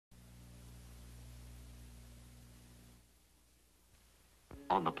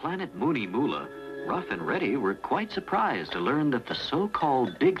On the planet Mooney Moolah, Ruff and Reddy were quite surprised to learn that the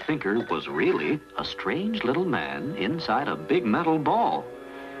so-called big thinker was really a strange little man inside a big metal ball.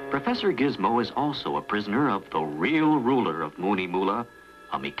 Professor Gizmo is also a prisoner of the real ruler of Mooney Moolah,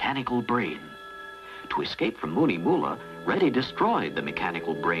 a mechanical brain. To escape from Mooney Moolah, Reddy destroyed the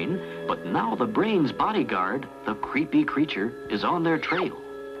mechanical brain, but now the brain's bodyguard, the creepy creature, is on their trail.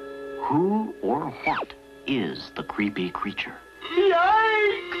 Who or what is the creepy creature?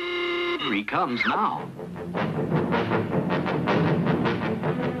 Yikes! Here he comes now.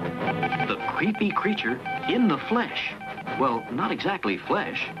 The creepy creature in the flesh. Well, not exactly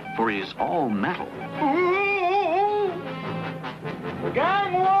flesh, for he's all metal. Ooh!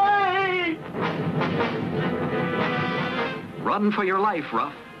 Gangway! Run for your life,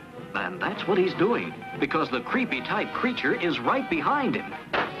 Ruff. And that's what he's doing, because the creepy type creature is right behind him.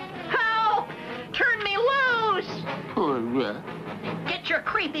 Help! Turn me loose! Poor Ruff. Get your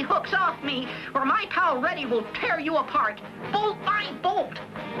creepy hooks off me, or my pal Reddy will tear you apart. Bolt by bolt.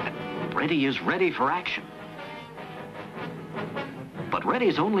 Reddy is ready for action. But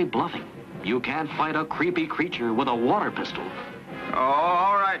Reddy's only bluffing. You can't fight a creepy creature with a water pistol. Oh,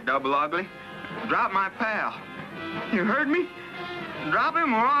 all right, Double Ugly. Drop my pal. You heard me? Drop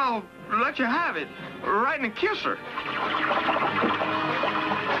him or I'll let you have it. Right in a kisser.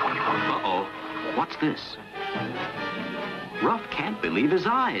 Uh-oh. What's this? Ruff can't believe his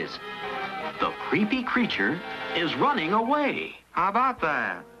eyes. The creepy creature is running away. How about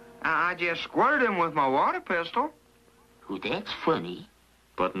that? I just squirted him with my water pistol. Oh, that's funny.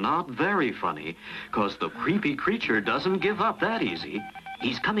 But not very funny, because the creepy creature doesn't give up that easy.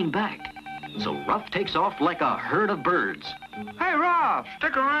 He's coming back. So Ruff takes off like a herd of birds. Hey, Ruff,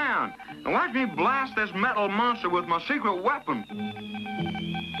 stick around and watch me blast this metal monster with my secret weapon.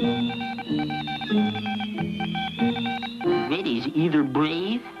 Reddy's either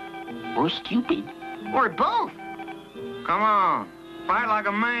brave or stupid. Or both. Come on, fight like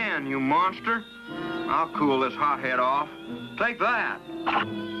a man, you monster. I'll cool this hothead off. Take that.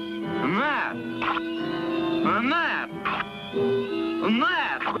 And that. And that. And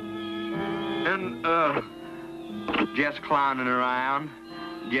that. And, just clowning around.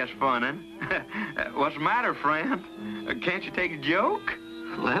 Just funning. What's the matter, friend? Can't you take a joke?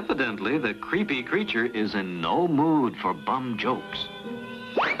 Well, evidently, the creepy creature is in no mood for bum jokes.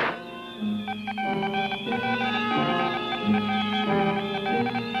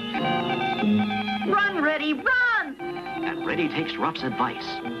 Run, Reddy, run! And Reddy takes Ruff's advice.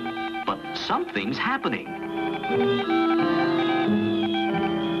 But something's happening.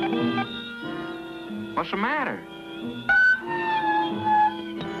 What's the matter?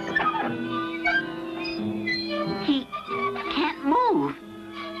 He can't move.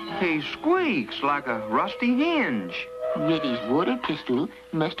 He squeaks like a rusty hinge. Reddy's water pistol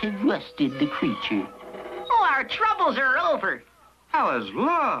must have rusted the creature. Oh, our troubles are over. Hell is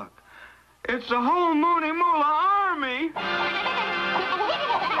luck. It's the whole Mooney Moolah army.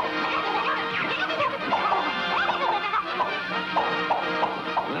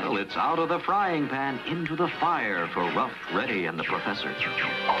 Well, it's out of the frying pan into the fire for Ruff, Reddy, and the professor.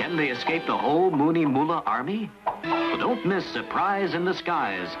 Can they escape the whole Mooney Moolah army? Well, don't miss Surprise in the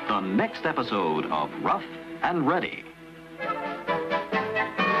Skies, the next episode of Ruff and Reddy.